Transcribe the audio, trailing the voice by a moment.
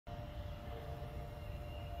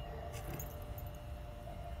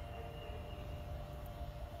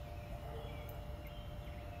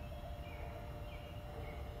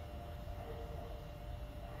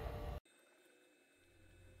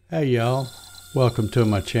Hey y'all, welcome to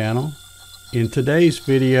my channel. In today's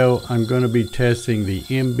video I'm going to be testing the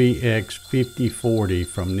NBX5040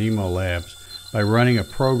 from NymoLabs by running a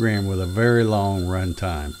program with a very long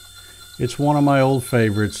runtime. It's one of my old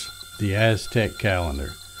favorites, the Aztec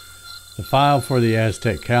calendar. The file for the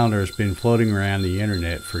Aztec calendar has been floating around the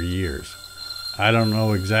internet for years. I don't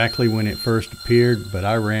know exactly when it first appeared, but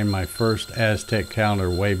I ran my first Aztec calendar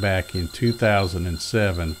way back in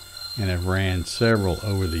 2007 and have ran several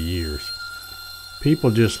over the years. People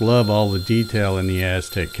just love all the detail in the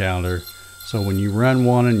Aztec calendar, so when you run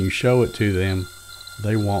one and you show it to them,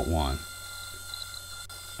 they want one.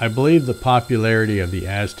 I believe the popularity of the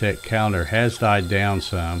Aztec calendar has died down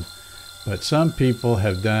some, but some people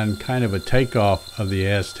have done kind of a takeoff of the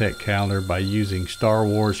Aztec calendar by using Star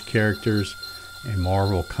Wars characters and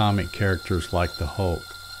Marvel comic characters like the Hulk.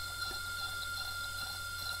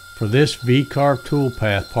 For this V-carve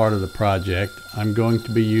toolpath part of the project, I'm going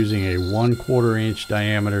to be using a 1/4 inch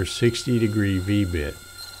diameter 60-degree V-bit.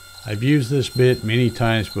 I've used this bit many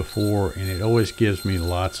times before and it always gives me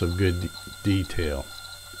lots of good detail.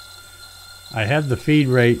 I have the feed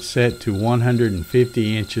rate set to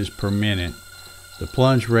 150 inches per minute. The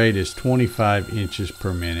plunge rate is 25 inches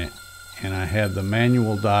per minute, and I have the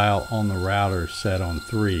manual dial on the router set on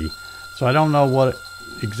 3. So I don't know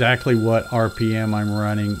exactly what RPM I'm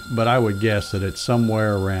running, but I would guess that it's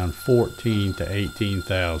somewhere around 14 to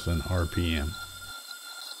 18,000 RPM.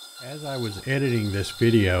 As I was editing this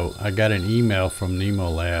video, I got an email from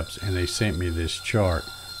NymoLabs and they sent me this chart.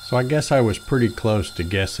 So I guess I was pretty close to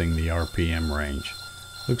guessing the RPM range.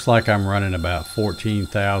 Looks like I'm running about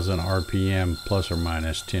 14,000 RPM plus or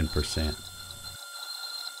minus 10%.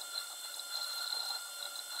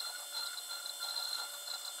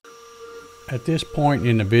 At this point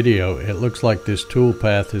in the video, it looks like this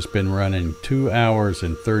toolpath has been running 2 hours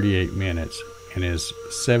and 38 minutes and is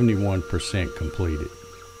 71% completed.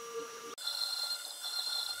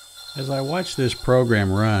 As I watch this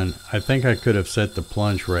program run, I think I could have set the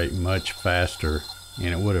plunge rate much faster and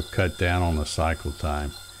it would have cut down on the cycle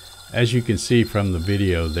time. As you can see from the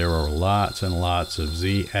video, there are lots and lots of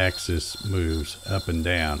Z-axis moves up and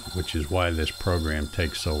down, which is why this program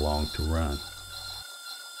takes so long to run.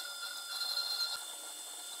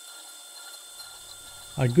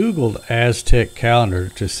 I googled Aztec calendar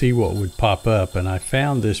to see what would pop up, and I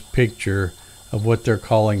found this picture of what they're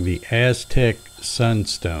calling the Aztec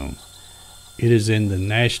Sunstone. It is in the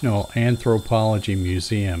National Anthropology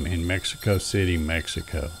Museum in Mexico City,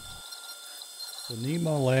 Mexico. The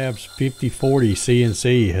NymoLabs 5040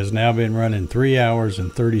 CNC has now been running 3 hours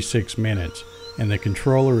and 36 minutes, and the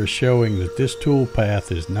controller is showing that this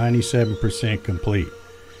toolpath is 97% complete.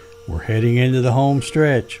 We're heading into the home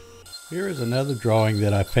stretch. Here is another drawing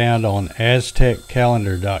that I found on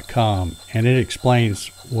azteccalendar.com, and it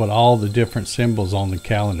explains what all the different symbols on the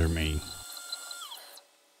calendar mean.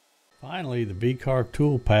 Finally, the V-carve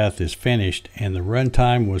toolpath is finished and the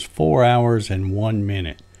runtime was 4 hours and 1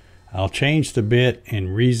 minute. I'll change the bit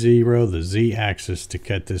and re-zero the Z-axis to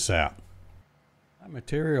cut this out. My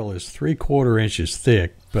material is 3/4 inches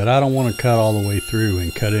thick, but I don't want to cut all the way through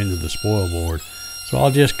and cut into the spoil board. So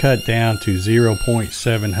I'll just cut down to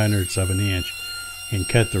 0.7 of an inch and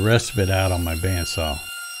cut the rest of it out on my bandsaw.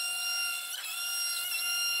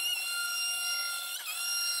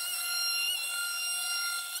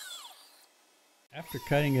 After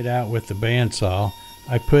cutting it out with the bandsaw,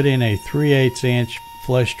 I put in a 3/8 inch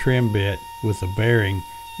flush trim bit with a bearing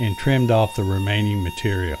and trimmed off the remaining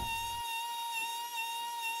material.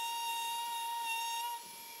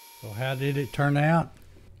 So how did it turn out?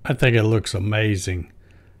 I think it looks amazing.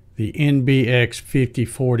 The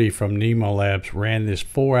NBX5040 from NymoLabs ran this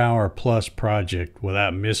 4-hour plus project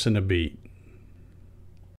without missing a beat.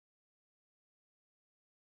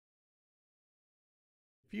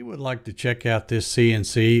 If you would like to check out this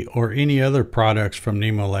CNC or any other products from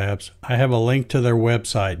NymoLabs, I have a link to their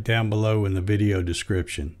website down below in the video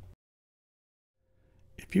description.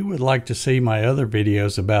 If you would like to see my other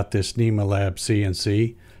videos about this NymoLabs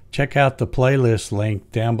CNC, check out the playlist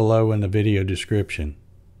link down below in the video description.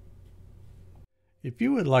 If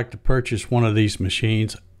you would like to purchase one of these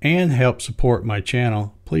machines and help support my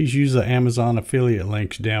channel, please use the Amazon affiliate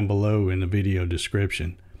links down below in the video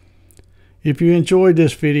description. If you enjoyed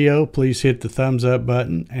this video, please hit the thumbs up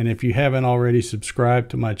button, and if you haven't already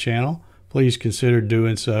subscribed to my channel, please consider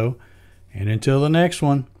doing so. And until the next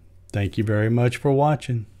one, thank you very much for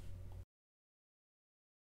watching.